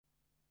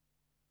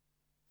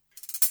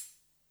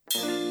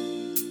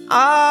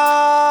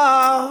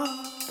Oh,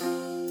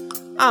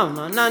 oh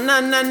no no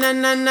no no no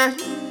no no.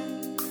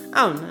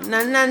 Oh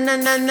no no no no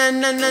no no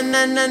no no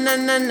no no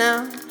no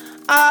no.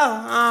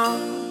 Oh,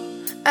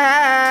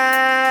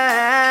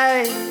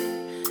 hey,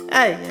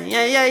 hey,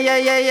 yeah yeah yeah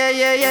yeah yeah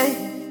yeah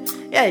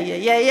yeah yeah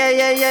yeah yeah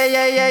yeah yeah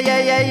yeah yeah yeah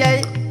yeah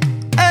yeah.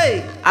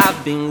 Hey,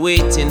 I've been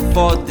waiting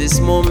for this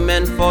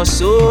moment for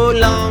so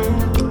long,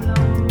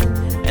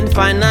 and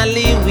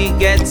finally we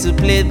get to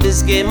play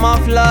this game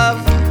of love.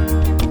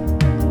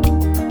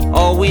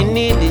 All we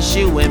need is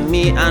you and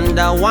me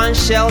under one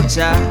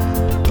shelter,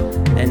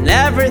 and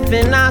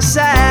everything I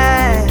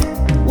said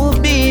will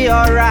be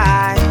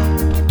alright.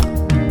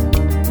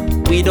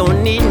 We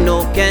don't need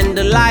no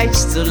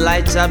candlelights to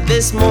light up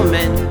this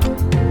moment.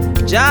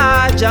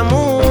 Jaja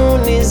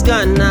Moon is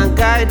gonna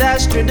guide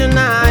us through the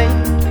night.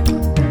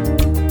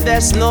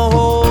 There's no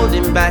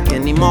holding back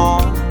anymore.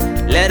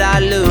 Let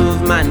our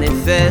love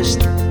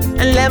manifest,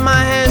 and let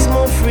my hands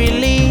move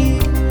freely.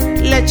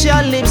 Let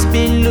your lips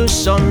be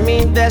loose on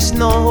me. There's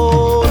no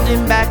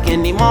holding back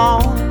anymore.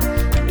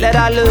 Let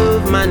our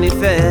love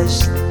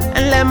manifest,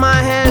 and let my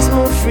hands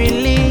move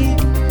freely.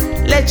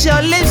 Let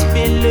your lips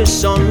be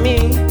loose on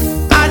me.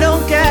 I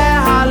don't care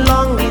how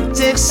long it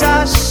takes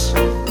us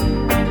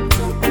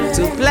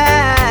to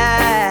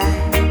play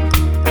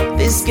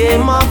this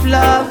game of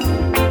love.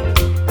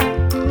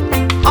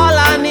 All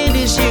I need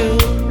is you,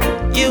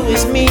 you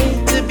is me,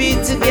 to be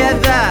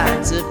together,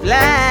 to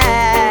play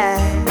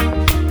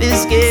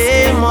this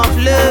game of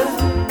love.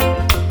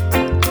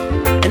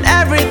 And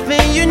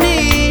everything you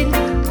need,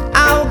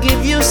 I'll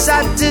give you.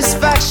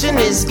 Satisfaction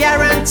is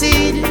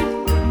guaranteed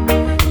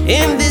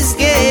in this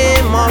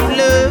game of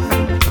love.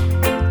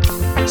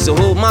 So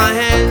hold my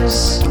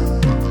hands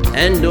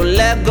and don't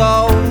let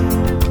go.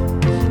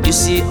 You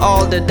see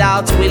all the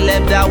doubts we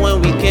left out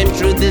when we came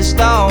through this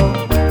door.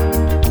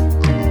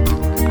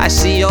 I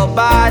see your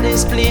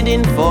body's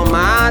pleading for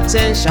my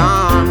attention,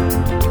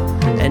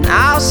 and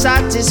I'll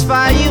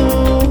satisfy you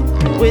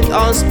with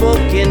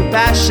unspoken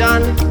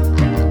passion.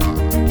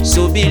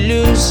 So be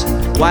loose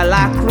while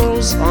I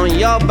cruise on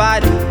your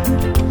body.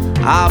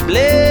 I'll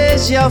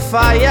blaze your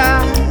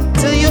fire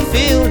till you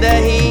feel the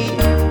heat.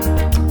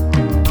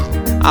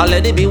 I'll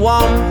let it be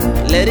warm,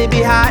 let it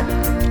be hot.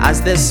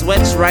 As the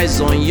sweats rise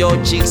on your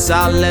cheeks,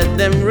 I'll let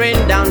them rain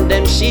down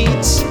them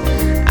sheets.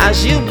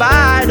 As you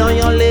bite on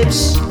your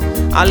lips,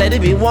 I'll let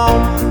it be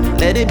warm,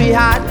 let it be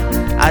hot.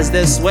 As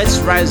the sweats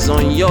rise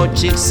on your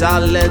cheeks,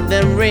 I'll let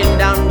them rain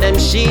down them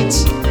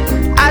sheets.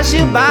 As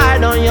you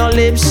bite on your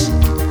lips,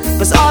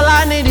 'cause all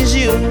I need is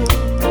you,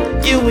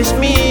 you is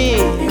me,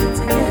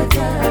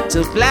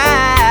 to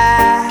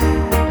play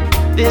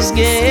this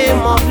game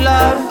of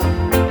love.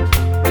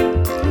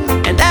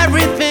 And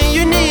everything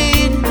you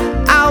need,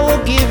 I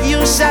will give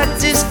you.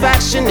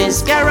 Satisfaction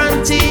is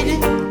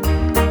guaranteed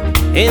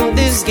in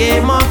this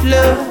game of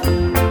love.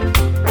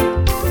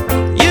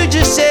 You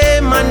just say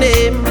my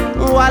name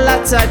while I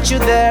touch you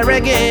there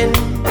again,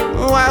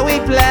 while we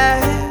play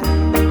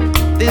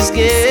this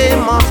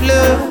game of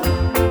love.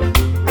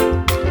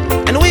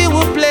 And we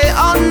will play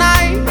all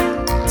night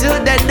till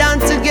the dawn.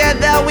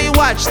 Together we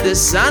watch the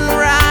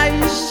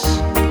sunrise,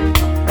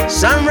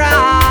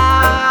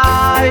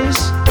 sunrise.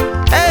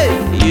 Hey,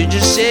 you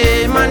just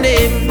say my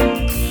name,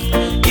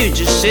 you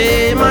just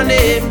say my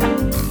name,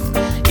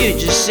 you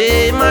just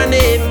say my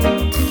name,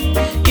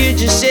 you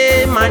just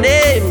say my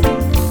name,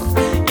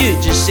 you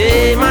just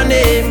say my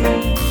name,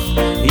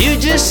 you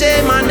just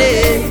say my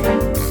name,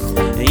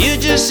 you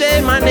just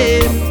say my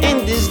name.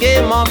 In this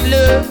game of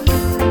love,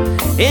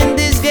 in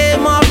this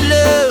game of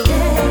love,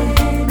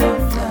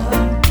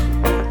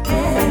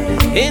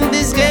 in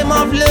this game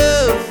of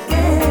love,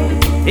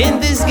 in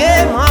this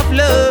game of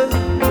love,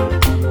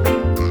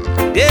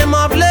 game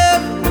of love.